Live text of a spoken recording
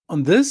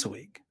On this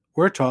week,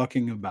 we're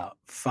talking about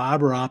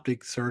fiber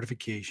optic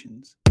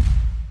certifications.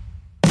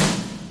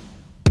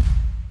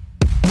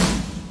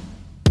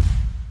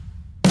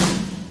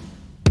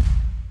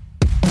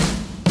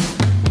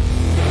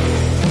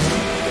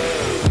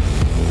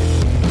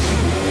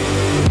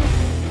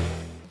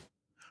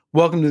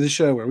 Welcome to the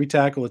show where we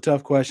tackle the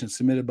tough questions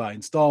submitted by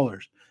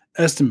installers,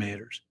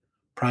 estimators,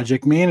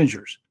 project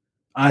managers,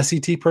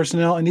 ICT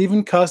personnel, and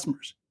even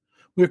customers.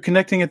 We're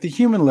connecting at the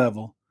human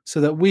level so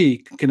that we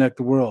can connect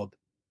the world.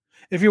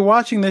 If you're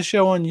watching this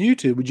show on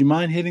YouTube, would you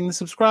mind hitting the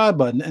subscribe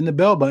button and the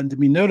bell button to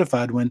be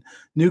notified when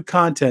new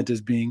content is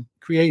being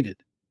created?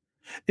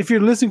 If you're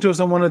listening to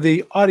us on one of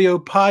the audio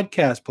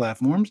podcast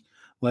platforms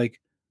like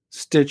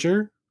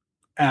Stitcher,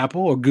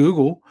 Apple, or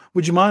Google,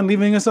 would you mind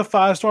leaving us a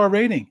 5-star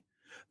rating?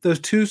 Those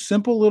two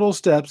simple little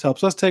steps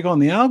helps us take on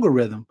the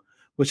algorithm,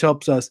 which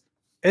helps us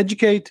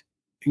educate,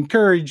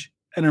 encourage,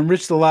 and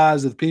enrich the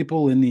lives of the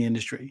people in the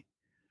industry.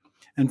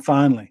 And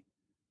finally,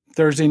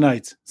 Thursday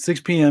nights,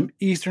 6 p.m.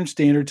 Eastern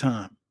Standard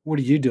Time. What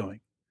are you doing?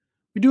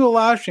 We do a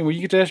live stream where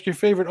you get to ask your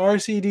favorite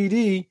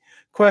RCDD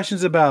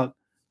questions about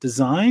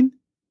design,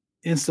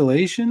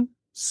 installation,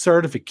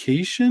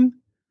 certification,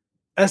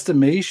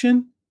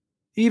 estimation,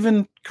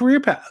 even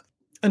career path.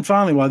 And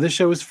finally, while this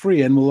show is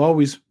free and will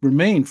always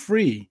remain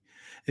free,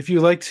 if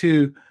you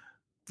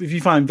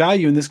find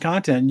value in this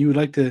content and you would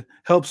like to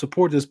help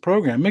support this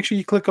program, make sure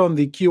you click on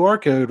the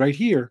QR code right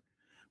here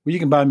where you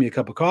can buy me a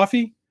cup of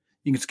coffee.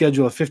 You can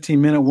schedule a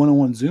 15-minute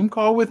one-on-one Zoom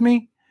call with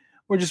me,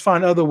 or just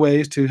find other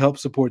ways to help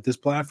support this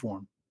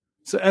platform.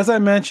 So as I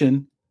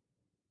mentioned,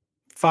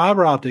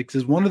 fiber optics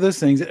is one of those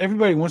things that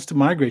everybody wants to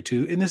migrate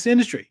to in this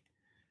industry.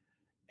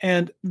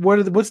 And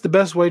what's the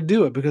best way to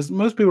do it? Because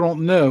most people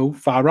don't know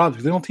fiber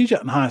optics. They don't teach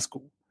that in high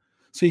school.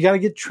 So you got to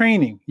get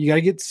training. You got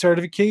to get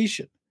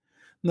certification.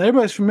 Now,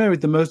 everybody's familiar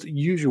with the most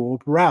usual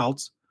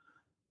routes,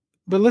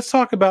 but let's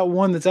talk about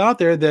one that's out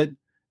there that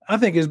I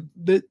think is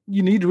that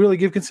you need to really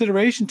give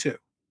consideration to,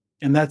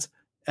 and that's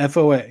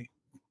FOA.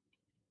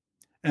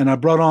 And I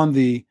brought on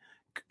the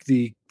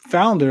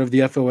founder of the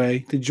FOA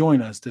to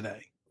join us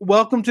today.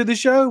 Welcome to the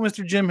show,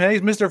 Mr. Jim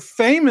Hayes, Mr.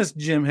 Famous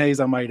Jim Hayes,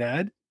 I might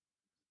add.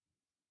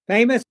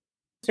 Famous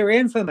or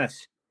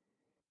infamous?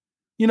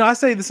 You know, I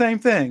say the same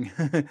thing.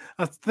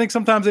 I think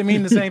sometimes they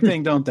mean the same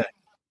thing, don't they?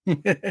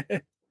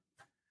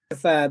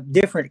 With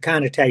different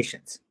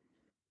connotations.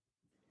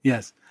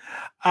 Yes.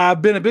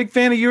 I've been a big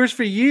fan of yours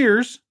for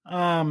years.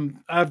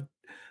 I've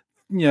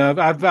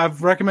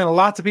recommended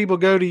lots of people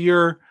go to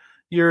your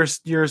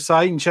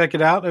site and check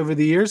it out over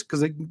the years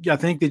because I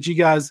think that you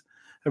guys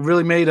have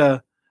really made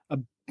a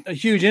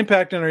huge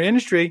impact on our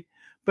industry.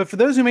 But for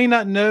those who may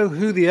not know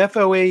who the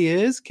FOA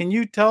is, can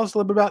you tell us a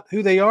little bit about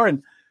who they are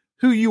and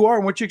who you are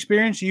and what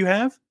experience you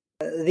have?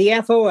 The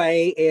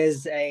FOA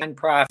is a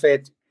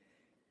nonprofit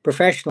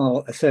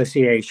professional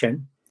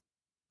association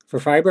for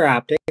fiber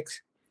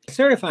optics,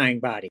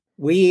 certifying body.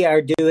 We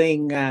are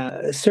doing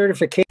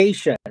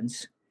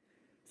certifications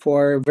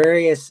for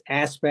various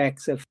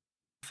aspects of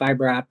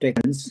fiber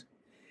optics,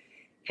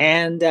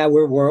 and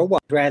we're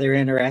worldwide. Rather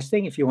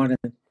interesting if you want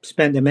to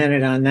spend a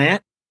minute on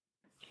that.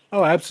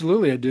 Oh,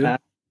 absolutely, I do.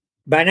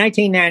 By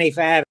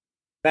 1995,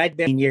 I'd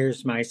been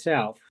years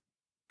myself.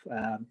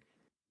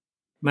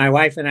 My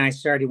wife and I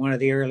started one of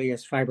the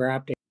earliest fiber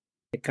optic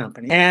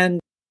companies. And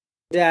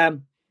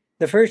the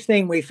first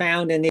thing we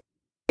found in the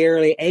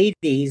early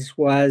 80s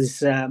was,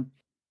 so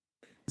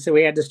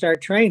we had to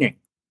start training.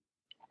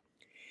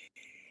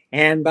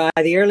 And by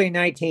the early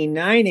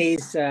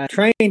 1990s,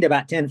 trained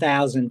about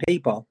 10,000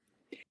 people.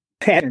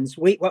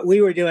 What we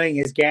were doing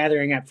is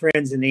gathering up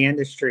friends in the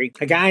industry.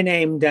 A guy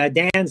named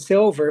Dan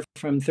Silver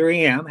from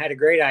 3M had a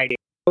great idea.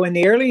 So in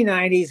the early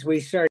 90s, we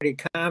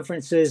started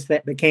conferences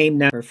that became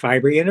known for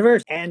Fiber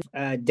University. And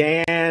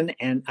Dan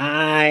and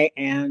I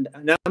and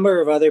a number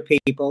of other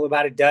people,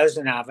 about a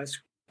dozen of us,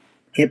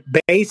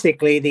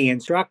 basically the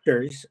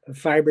instructors of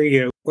Fiber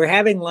U, were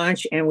having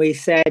lunch and we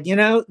said, you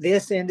know,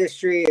 this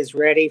industry is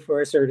ready for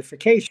a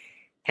certification.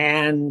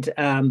 And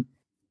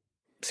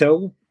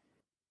so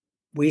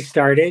we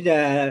started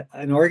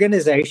an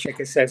organization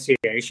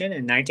association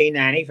in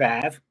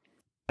 1995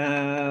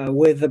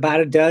 with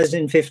about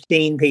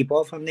 15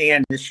 people from the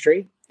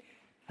industry,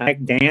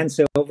 like Dan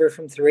Silver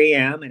from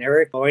 3M and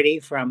Eric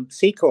Lloydie from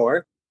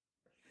C-Core,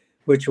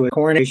 which was a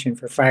coordination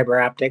for fiber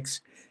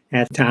optics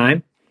at the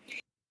time.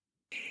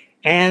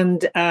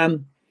 And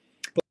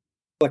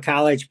the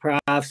college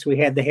profs, we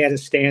had the head of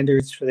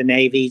standards for the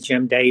Navy,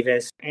 Jim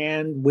Davis,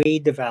 and we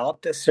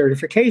developed a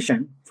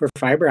certification for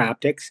fiber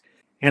optics.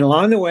 And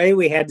along the way,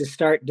 we had to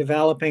start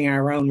developing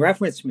our own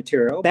reference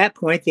material. At that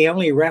point, the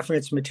only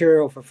reference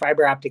material for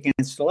fiber optic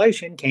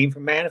installation came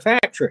from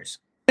manufacturers.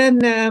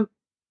 And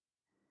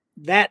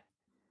that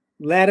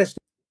led us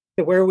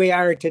to where we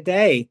are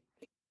today.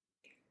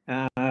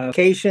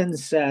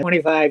 Locations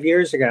 25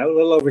 years ago, a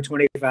little over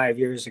 25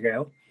 years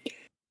ago.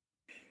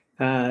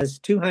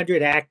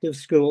 200 active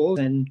schools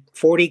in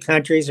 40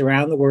 countries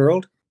around the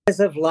world. As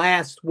of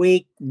last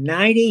week,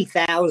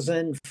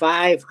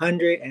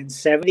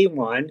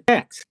 90,571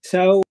 checks.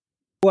 So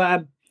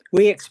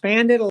we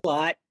expanded a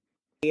lot.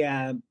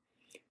 The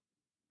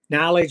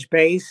knowledge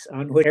base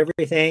on which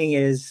everything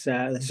is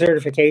the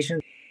certification.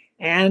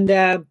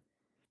 And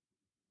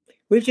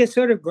we've just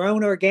sort of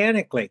grown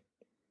organically.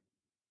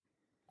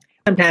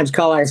 Sometimes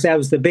call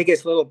ourselves the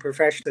biggest little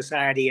professional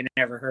society you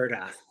never heard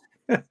of.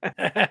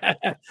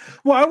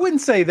 Well, I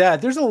wouldn't say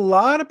that. There's a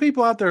lot of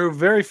people out there who are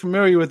very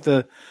familiar with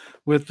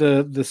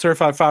the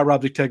certified fiber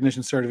optic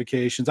technician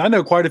certifications. I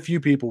know quite a few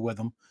people with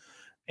them,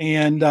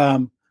 and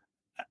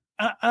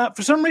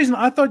for some reason,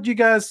 I thought you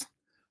guys.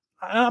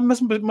 I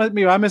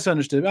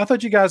misunderstood. I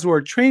thought you guys were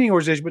a training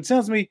organization, but it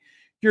sounds to me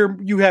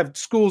you have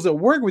schools that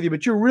work with you,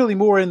 but you're really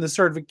more in the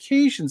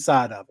certification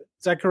side of it.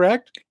 Is that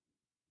correct?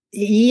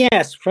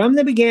 Yes, from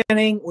the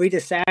beginning, we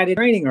decided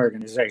training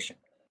organization.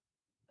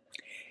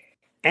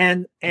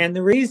 And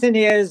the reason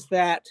is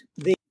that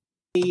the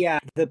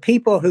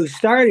people who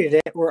started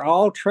it were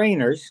all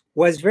trainers,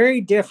 was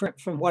very different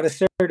from what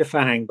a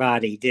certifying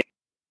body did.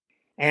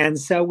 And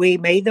so we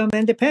made them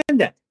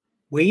independent.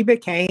 We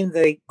became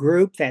the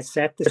group that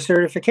set the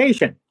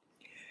certification.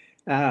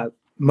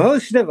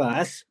 Most of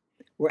us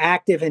were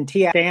active in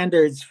TI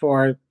standards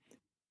for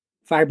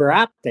fiber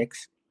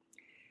optics.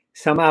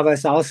 Some of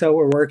us also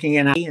were working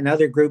in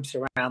other groups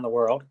around the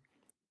world.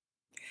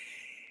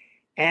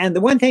 And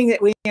the one thing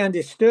that we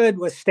understood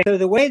was, so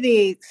the way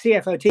the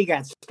CFOT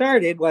got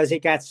started was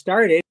it got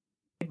started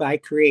by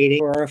creating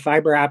for a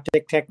fiber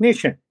optic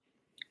technician.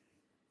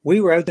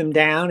 We wrote them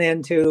down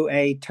into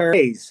a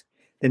terms,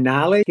 the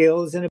knowledge,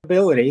 skills, and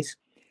abilities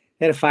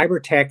that a fiber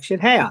tech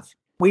should have.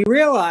 We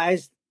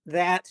realized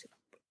that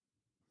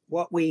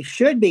what we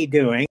should be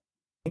doing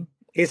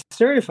is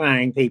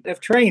certifying people of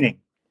training.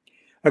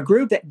 A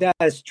group that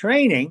does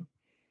training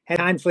has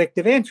conflict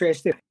of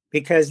interest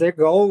because their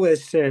goal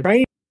is to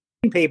train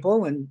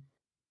people and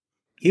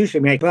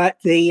usually make, but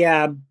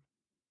the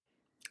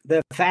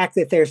fact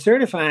that they're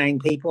certifying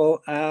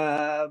people,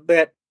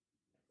 but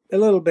a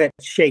little bit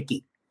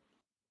shaky.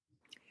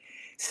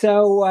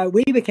 So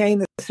we became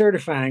the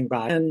certifying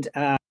body, and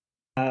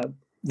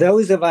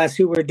those of us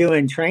who were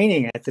doing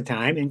training at the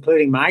time,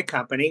 including my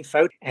company,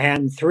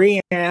 and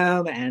 3M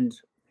and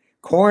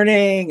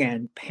Corning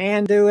and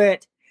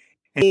Panduit,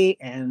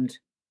 and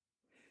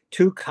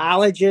two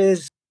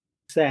colleges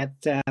that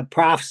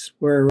profs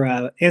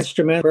were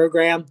instrumental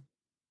program.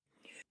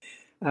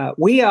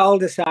 We all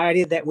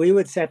decided that we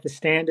would set the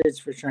standards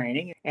for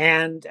training,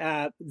 and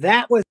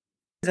that was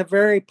a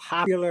very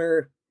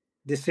popular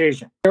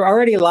decision. There are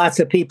already lots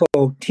of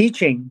people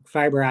teaching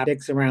fiber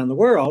optics around the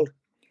world,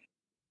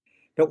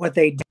 but what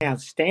they have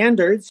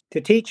standards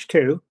to teach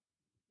to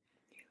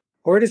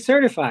or to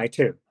certify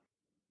to.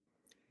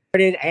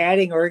 Started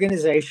adding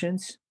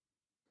organizations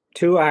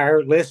to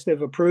our list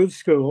of approved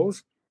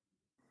schools.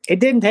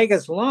 It didn't take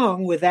us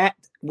long with that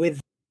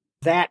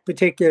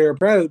particular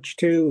approach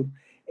to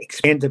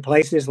expand to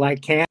places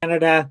like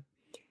Canada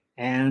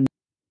and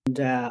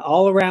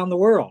all around the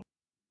world.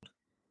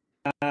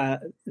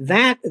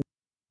 That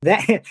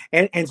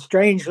and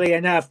strangely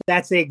enough,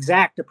 that's the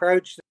exact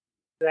approach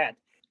that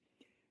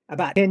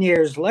about 10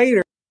 years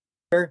later,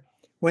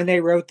 when they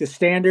wrote the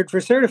standard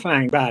for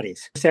certifying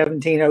bodies,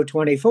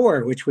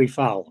 17024, which we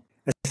follow.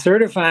 A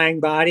certifying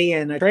body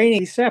and a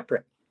training is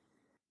separate.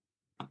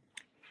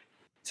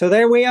 So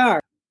there we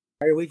are.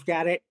 We've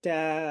got it.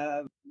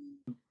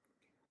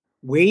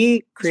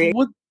 We create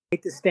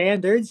the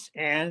standards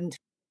and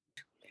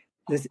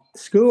the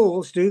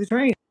schools do the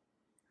training.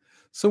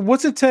 So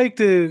what's it take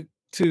to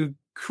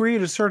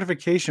create a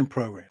certification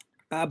program?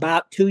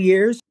 About 2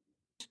 years.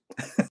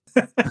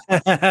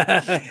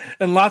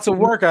 And lots of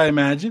work, I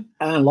imagine.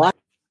 Lots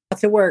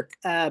of work.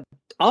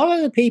 All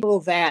of the people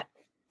that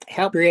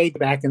helped create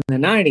back in the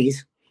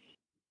 90s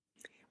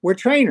were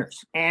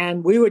trainers,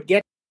 and we would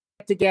get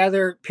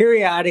together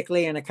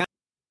periodically in a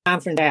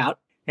conference out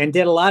and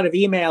did a lot of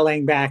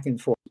emailing back and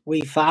forth.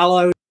 We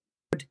followed,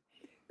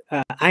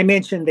 I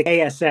mentioned the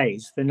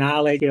KSAs, the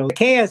knowledge. The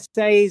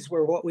KSAs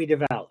were what we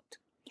developed.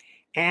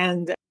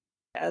 And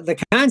the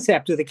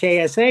concept of the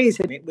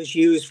KSAs, it was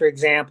used, for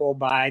example,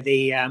 by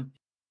the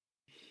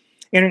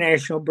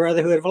International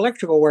Brotherhood of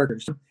Electrical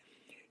Workers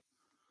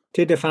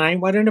to define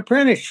what an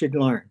apprentice should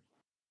learn.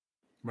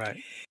 Right.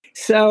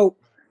 So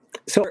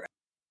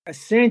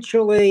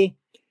essentially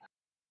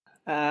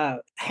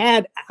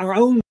had our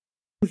own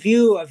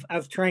view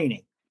of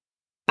training.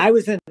 I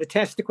was in the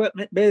test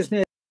equipment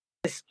business.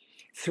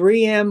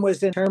 3M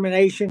was in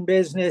termination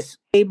business,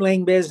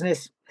 cabling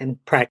business, and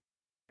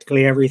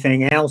practically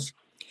everything else.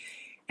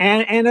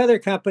 And other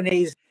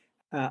companies,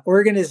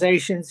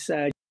 organizations.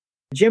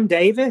 Jim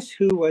Davis,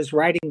 who was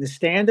writing the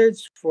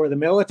standards for the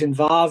military,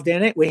 involved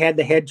in it. We had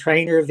the head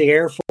trainer of the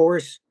Air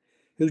Force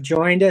who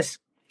joined us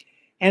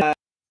and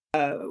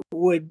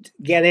would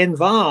get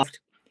involved.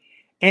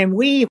 And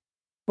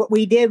what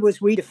we did was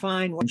we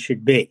defined what it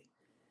should be.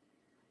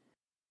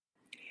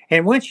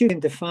 And once you can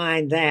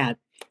define that,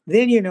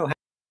 then you know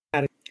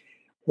how to.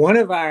 One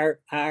of our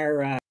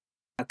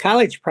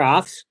college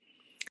profs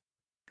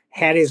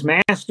had his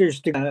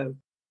master's degree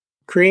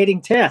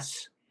creating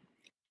tests.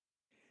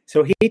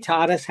 So he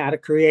taught us how to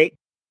create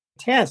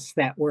tests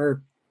that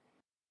were,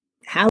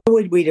 how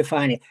would we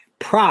define it?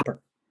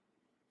 Proper.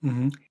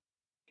 Mm-hmm.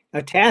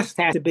 A test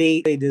has to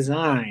be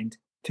designed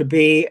to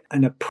be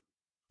an approach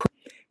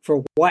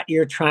for what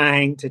you're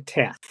trying to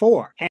test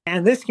for.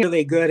 And this is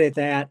really good at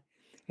that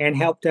and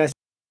helped us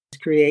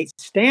create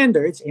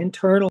standards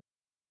internal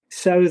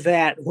so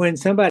that when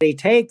somebody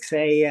takes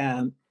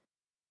an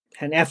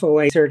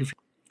FOA certificate,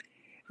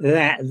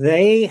 that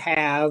they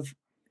have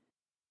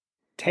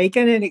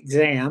taken an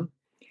exam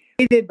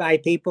graded by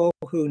people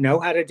who know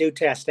how to do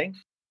testing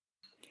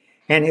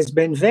and has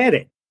been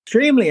vetted.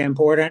 Extremely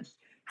important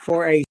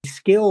for a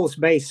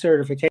skills-based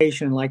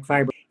certification like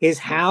Fiber is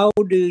how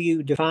do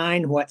you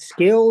define what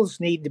skills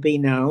need to be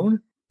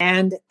known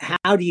and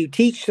how do you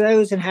teach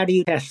those and how do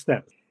you test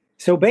those?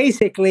 So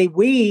basically,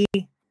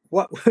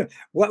 what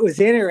was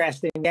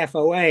interesting in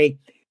FOA,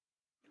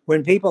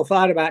 when people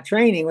thought about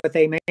training, what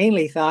they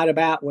mainly thought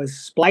about was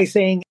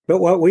splicing. But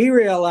what we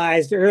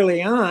realized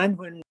early on,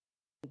 when,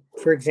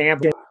 for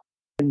example,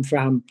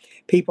 from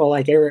people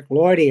like Eric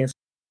Lloyd of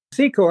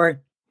Secor,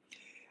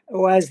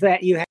 was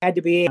that you had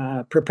to be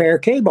prepare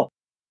cable.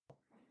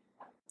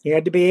 You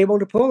had to be able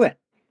to pull it.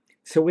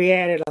 So we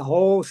added a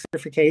whole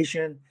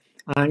certification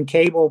on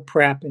cable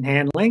prep and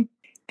handling.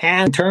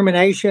 And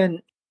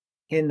termination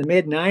in the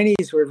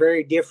mid-90s were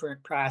very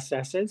different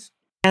processes.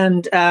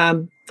 And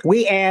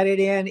we added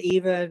in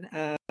even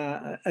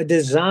a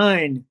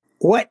design,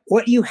 what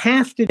you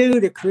have to do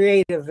to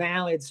create a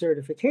valid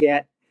certificate,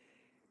 get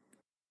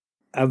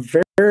a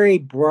very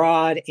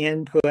broad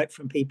input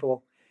from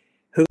people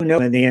who know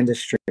in the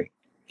industry.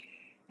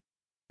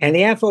 And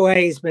the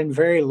FOA has been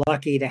very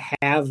lucky to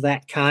have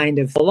that kind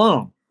of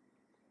along.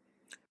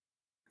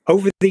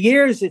 Over the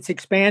years, it's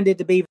expanded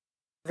to be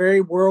very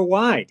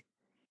worldwide.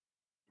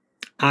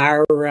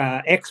 Our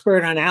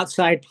expert on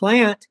outside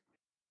plant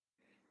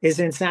is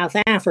in South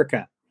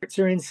Africa. It's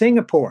in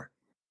Singapore.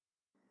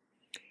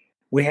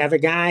 We have a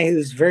guy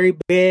who's very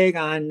big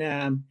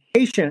on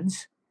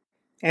patients,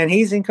 and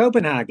he's in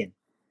Copenhagen.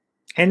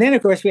 And then,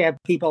 of course, we have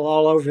people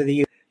all over the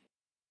U.S.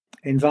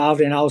 involved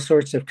in all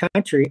sorts of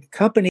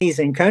companies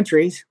and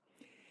countries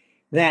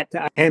that,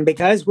 and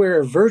because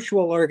we're a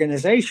virtual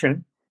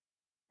organization,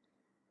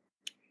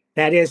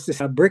 that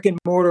is a brick and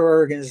mortar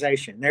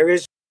organization. There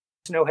is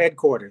no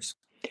headquarters.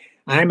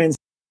 I'm in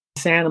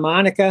Santa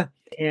Monica,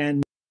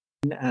 in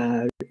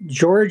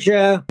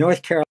Georgia,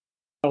 North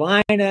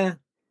Carolina,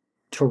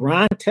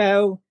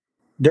 Toronto,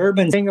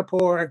 Durban,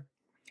 Singapore.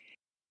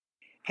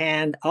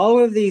 And all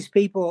of these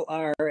people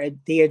are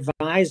the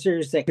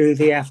advisors that do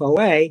the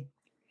FOA,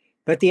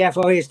 but the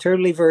FOA is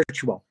totally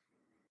virtual.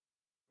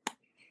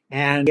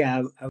 And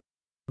a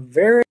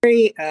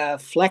very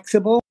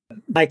flexible,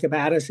 like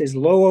about us, is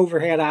low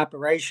overhead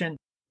operation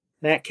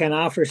that can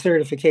offer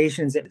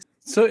certifications.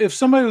 So if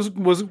somebody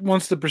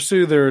wants to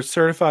pursue their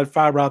certified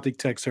fiber optic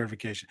tech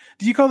certification,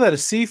 do you call that a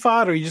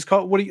CFOT or you just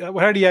call it,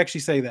 how do you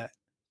actually say that?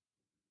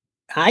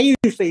 I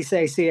usually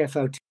say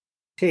CFOT,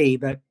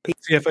 but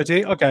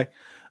CFOT?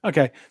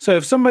 Okay. So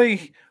if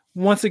somebody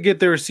wants to get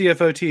their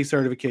CFOT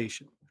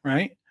certification,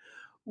 right?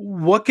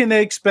 What can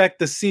they expect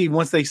to see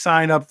once they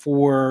sign up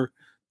for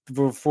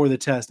the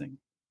testing?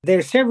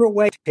 There's several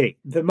ways.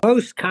 The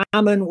most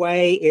common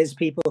way is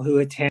people who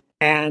attend.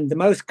 And the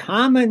most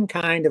common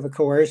kind of a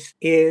course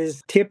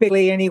is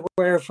typically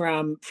anywhere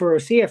from, for a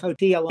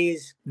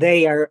CFOT,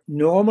 they are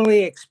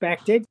normally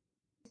expected.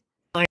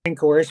 Online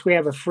course. We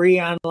have a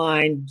free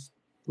online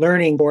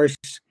learning course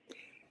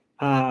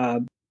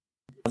of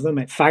them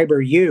at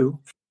fiberu.org.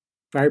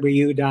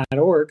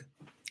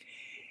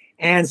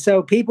 And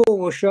so people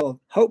will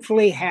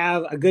hopefully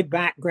have a good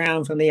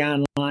background from the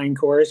online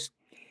course.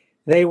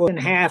 They will spend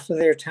half of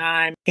their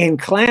time in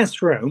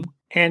classroom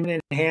and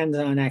in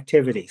hands-on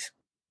activities.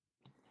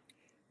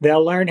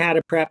 They'll learn how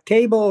to prep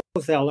cables,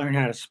 they'll learn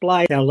how to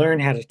splice, they'll learn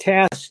how to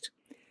test,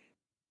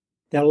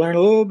 they'll learn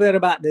a little bit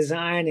about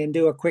design and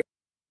do a quick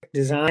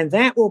design.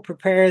 That will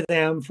prepare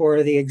them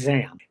for the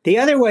exam. The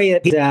other way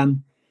that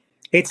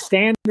it's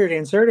standard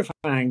in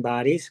certifying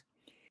bodies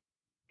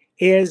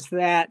is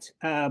that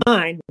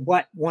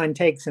what one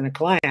takes in a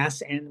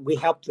class, and we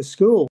help the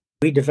school.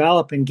 We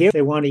develop and give.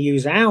 They want to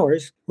use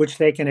ours, which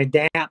they can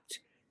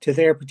adapt to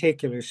their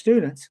particular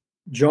students.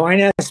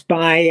 Join us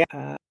by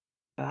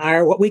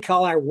what we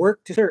call our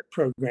Work to Cert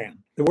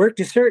program. The Work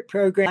to Cert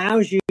program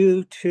allows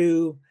you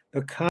to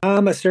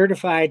become a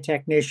certified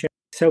technician.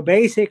 So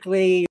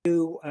basically,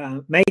 you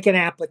make an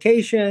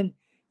application,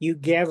 you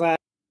give us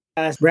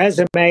a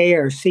resume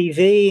or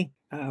CV,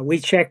 we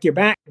check your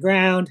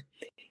background.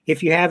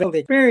 If you have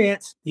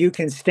experience, you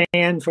can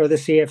stand for the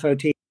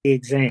CFOT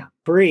exam.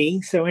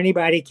 Free, so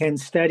anybody can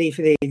study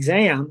for the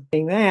exam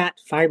in that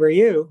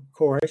FiberU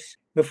course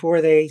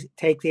before they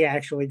take the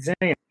actual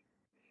exam.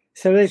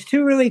 So there's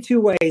two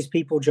ways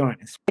people join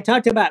us. I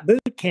talked about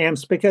boot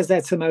camps because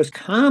that's the most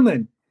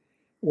common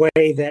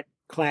way that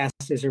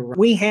classes are run.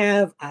 We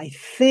have, I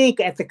think,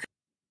 at the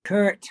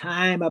current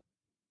time,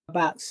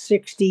 about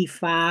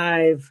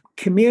 65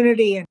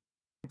 community and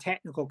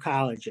technical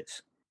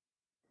colleges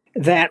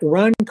that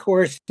run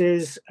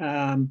courses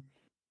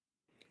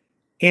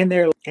in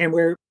there, and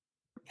we're,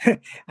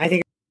 I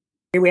think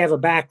we have a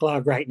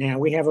backlog right now.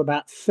 We have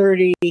about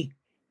 30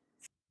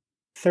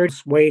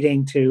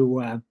 waiting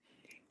to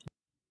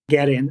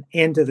get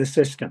into the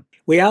system.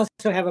 We also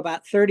have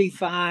about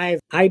 35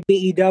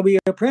 IBEW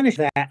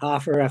apprentices that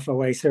offer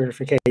FOA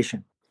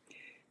certification.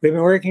 We've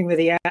been working with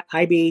the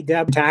IBEW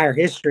entire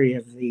history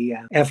of the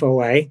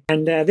FOA,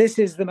 and this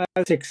is the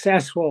most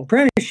successful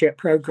apprenticeship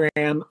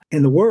program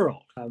in the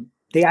world.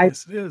 The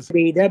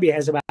IBEW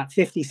has about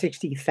 50,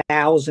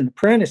 60,000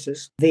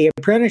 apprentices. The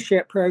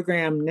apprenticeship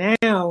program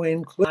now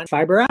includes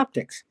fiber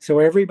optics, so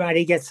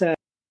everybody gets a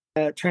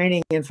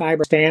training in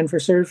fiber stand for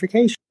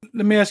certification.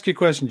 Let me ask you a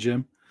question,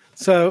 Jim.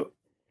 So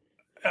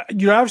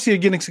you're obviously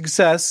getting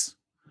success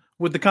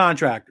with the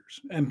contractors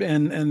and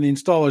the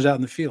installers out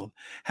in the field.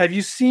 Have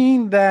you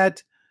seen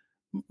that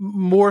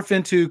morph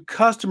into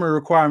customer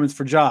requirements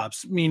for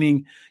jobs?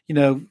 Meaning,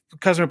 the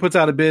customer puts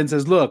out a bid and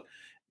says, look,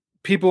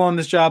 people on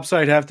this job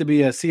site have to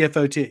be a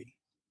CFOT.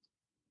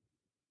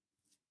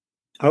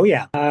 Oh,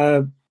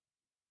 yeah.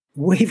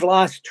 We've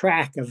lost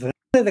track of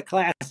the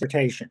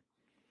classification.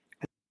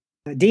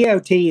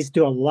 DOTs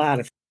do a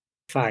lot of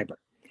fiber.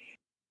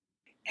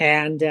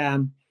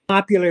 And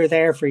popular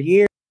there for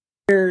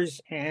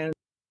years, and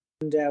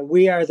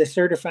we are the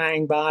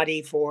certifying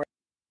body for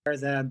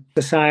the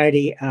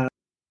Society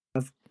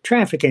of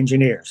Traffic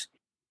Engineers,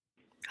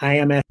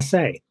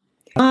 IMSA.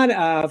 A lot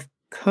of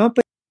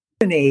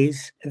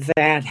companies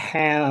that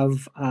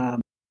have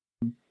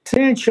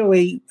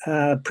essentially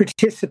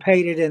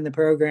participated in the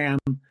program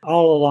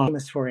all along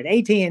for it.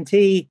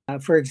 AT&T,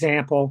 for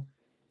example,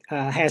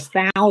 has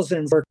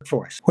thousands of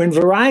workforce. When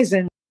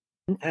Verizon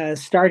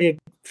started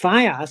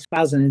FiOS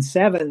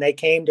 2007, they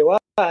came to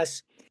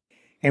us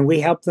and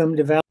we helped them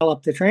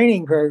develop the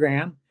training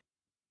program,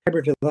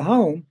 fiber to the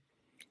home.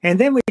 And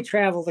then we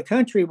travel the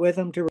country with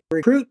them to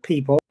recruit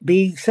people,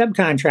 be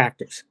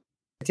subcontractors.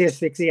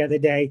 Statistics the other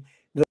day,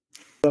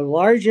 the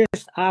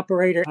largest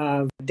operator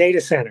of data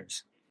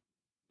centers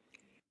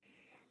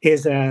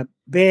is a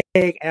big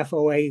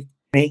FOA.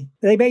 They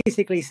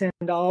basically send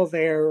all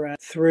their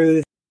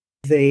through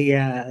the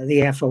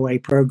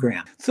FOA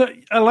program. So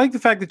I like the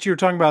fact that you're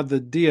talking about the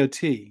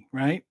DOT,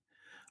 right?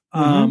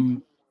 Mm-hmm.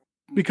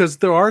 Because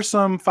there are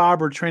some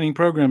fiber training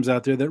programs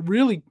out there that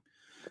really,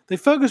 they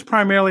focus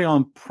primarily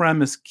on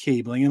premise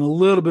cabling and a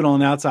little bit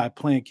on outside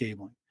plant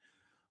cabling.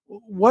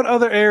 What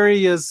other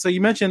areas? So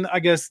you mentioned, I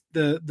guess,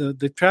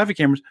 the traffic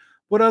cameras.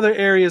 What other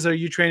areas are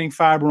you training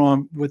fiber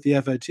on with the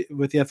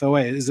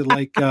FOA? Is it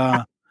like?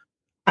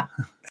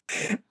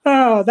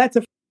 Oh, that's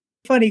a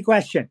funny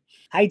question.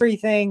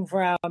 Everything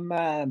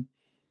from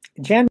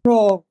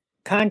general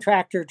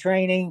contractor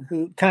training,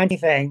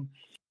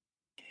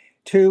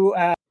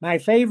 to my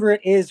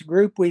favorite is a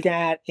group we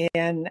got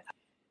in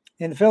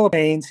the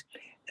Philippines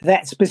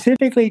that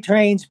specifically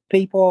trains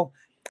people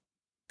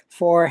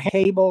for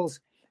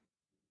cables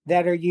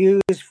that are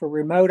used for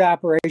remote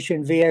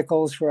operation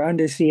vehicles for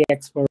undersea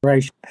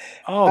exploration.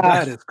 Oh,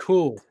 that is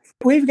cool.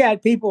 We've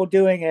got people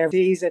doing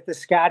these at the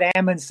Scott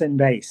Amundsen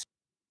base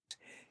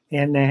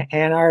in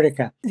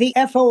Antarctica. The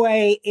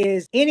FOA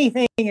is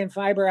anything in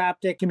fiber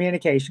optic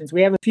communications.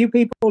 We have a few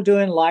people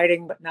doing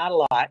lighting, but not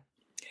a lot.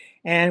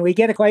 And we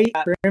get quite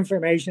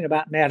information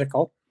about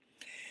medical.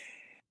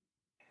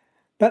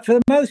 But for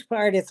the most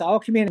part, it's all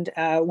community.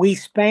 We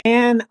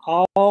span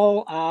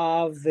all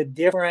of the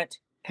different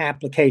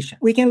applications.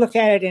 We can look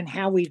at it in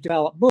how we've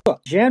developed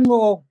books.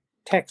 General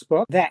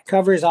textbook that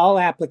covers all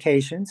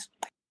applications.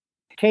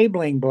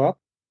 Cabling book.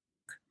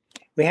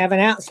 We have an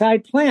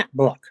outside plant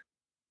book.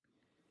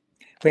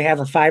 We have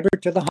a fiber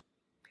to the home.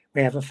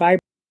 We have a fiber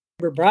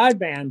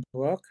broadband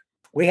book.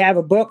 We have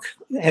a book,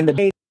 and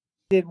the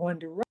one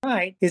to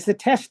write is the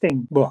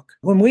testing book.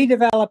 When we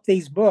develop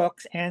these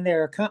books and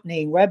their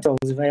accompanying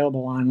websites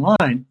available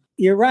online,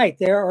 you're right.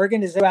 There are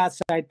organizations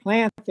outside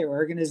plant. There are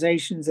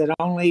organizations that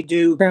only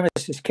do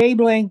premises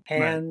cabling,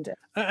 and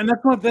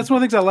that's one of the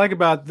things I like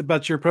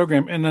about your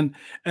program. And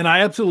I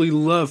absolutely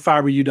love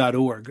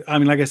fiberu.org. I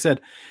mean, like I said,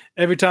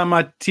 every time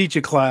I teach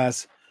a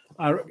class,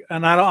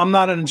 I'm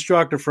not an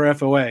instructor for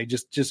FOA,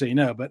 just so you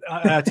know, but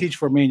I teach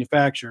for a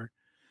manufacturer,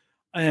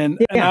 and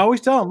I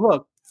always tell them,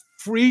 look,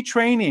 free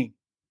training.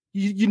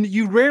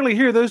 You rarely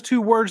hear those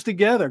two words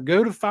together.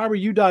 Go to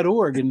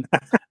fiberu.org and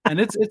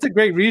it's a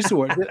great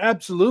resource. It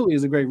absolutely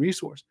is a great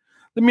resource.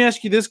 Let me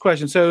ask you this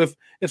question. So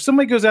if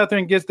somebody goes out there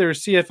and gets their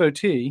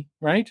CFOT,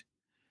 right?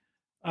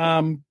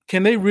 Can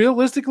they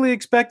realistically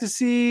expect to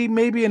see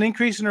maybe an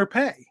increase in their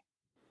pay?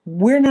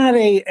 We're not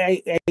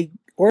a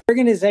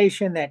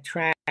organization that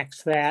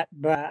tracks that,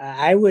 but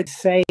I would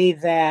say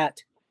that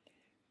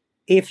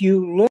if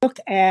you look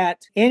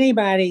at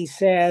anybody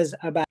says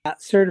about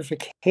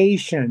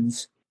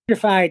certifications,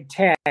 certified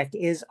tech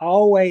is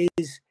always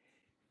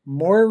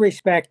more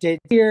respected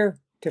here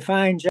to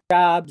find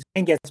jobs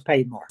and gets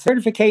paid more.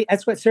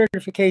 That's what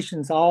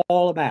certification's all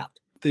about.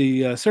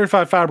 The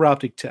certified fiber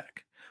optic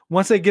tech,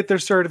 once they get their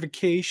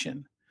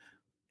certification,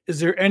 is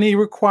there any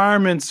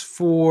requirements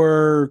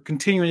for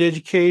continuing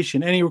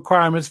education? Any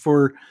requirements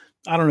for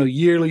I don't know,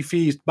 yearly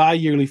fees,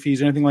 bi-yearly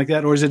fees, or anything like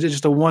that? Or is it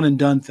just a one and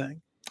done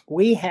thing?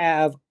 We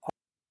have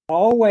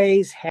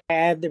always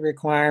had the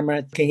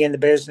requirement in the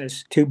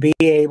business to be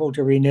able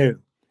to renew.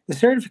 The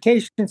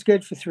certification is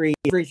good for 3 years.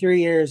 Every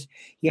 3 years,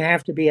 you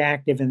have to be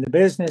active in the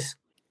business.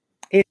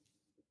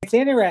 It's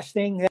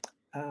interesting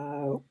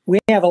that we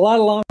have a lot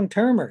of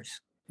long-termers.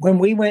 When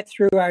we went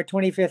through our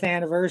 25th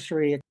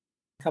anniversary a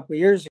couple of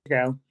years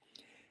ago,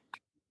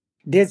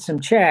 did some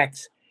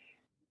checks,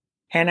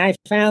 and I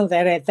found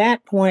that at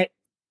that point,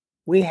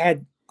 we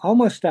had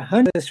almost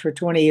 100 for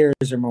 20 years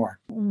or more.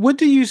 What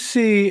do you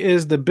see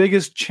is the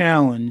biggest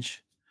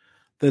challenge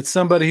that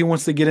somebody who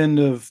wants to get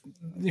into,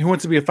 who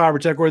wants to be a fiber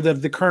tech or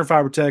the current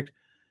fiber tech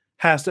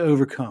has to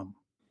overcome?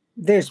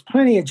 There's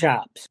plenty of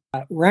jobs.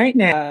 Right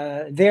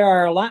now, there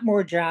are a lot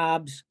more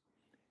jobs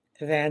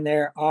than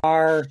there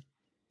are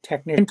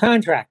technician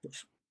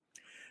contractors.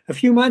 A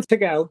few months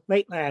ago,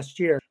 late last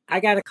year, I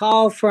got a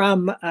call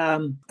from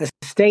a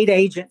state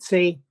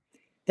agency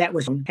that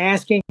was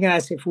asking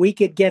us if we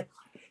could get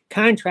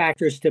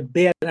contractors to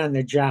bid on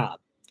the job.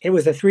 It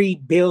was a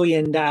 $3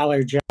 billion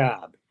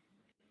job.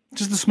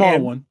 Just a small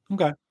one.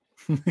 Okay.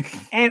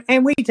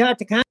 and we talked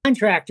to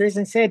contractors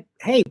and said,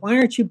 hey, why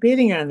aren't you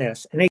bidding on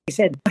this? And they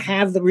said, we don't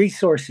have the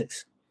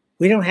resources.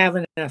 We don't have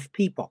enough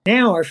people.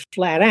 Now are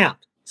flat out.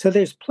 So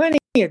there's plenty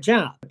of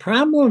jobs. The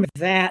problem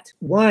is that,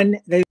 one,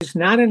 there's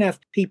not enough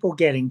people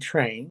getting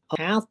trained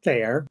out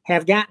there,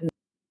 have gotten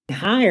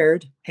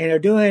hired and are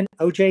doing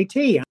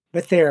OJT,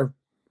 but they're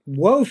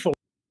woefully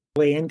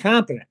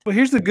incompetent. Well,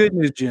 here's the good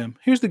news, Jim.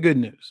 Here's the good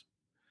news.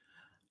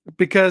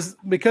 Because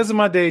of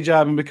my day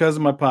job and because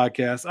of my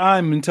podcast,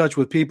 I'm in touch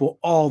with people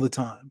all the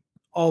time.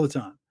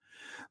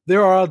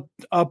 There are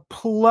a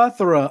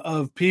plethora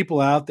of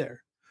people out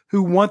there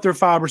who want their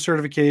fiber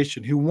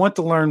certification, who want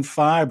to learn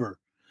fiber,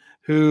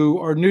 who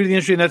are new to the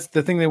industry, and that's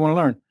the thing they want to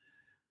learn.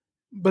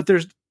 But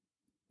there's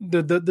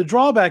the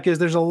drawback is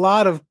there's a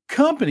lot of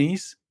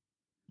companies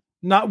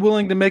not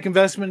willing to make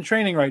investment in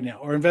training right now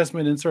or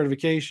investment in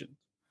certification.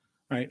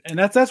 Right. And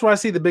that's where I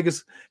see the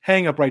biggest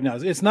hang up right now.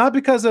 It's not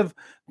because of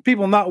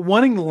people not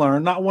wanting to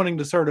learn, not wanting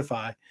to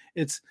certify.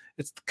 It's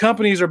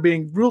companies are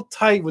being real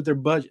tight with their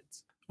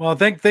budgets. Well,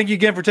 thank you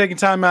again for taking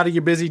time out of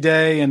your busy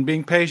day and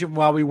being patient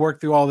while we work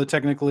through all the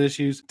technical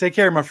issues. Take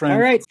care, my friend. All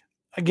right.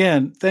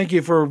 Again, thank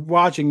you for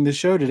watching the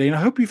show today. And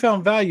I hope you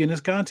found value in this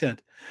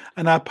content.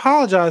 And I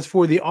apologize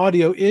for the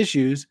audio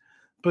issues,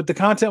 but the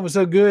content was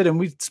so good. And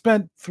we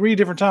spent 3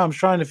 different times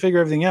trying to figure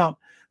everything out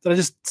that I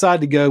just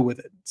decided to go with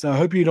it. So I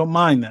hope you don't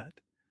mind that.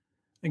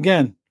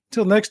 Again,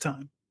 until next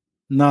time,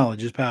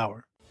 knowledge is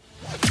power.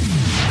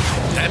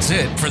 That's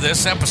it for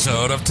this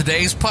episode of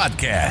today's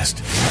podcast.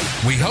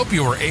 We hope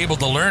you were able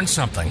to learn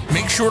something.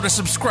 Make sure to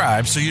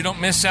subscribe so you don't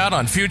miss out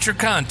on future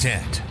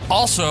content.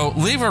 Also,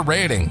 leave a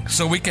rating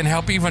so we can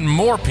help even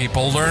more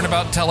people learn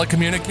about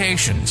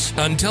telecommunications.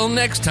 Until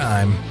next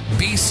time,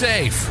 be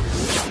safe.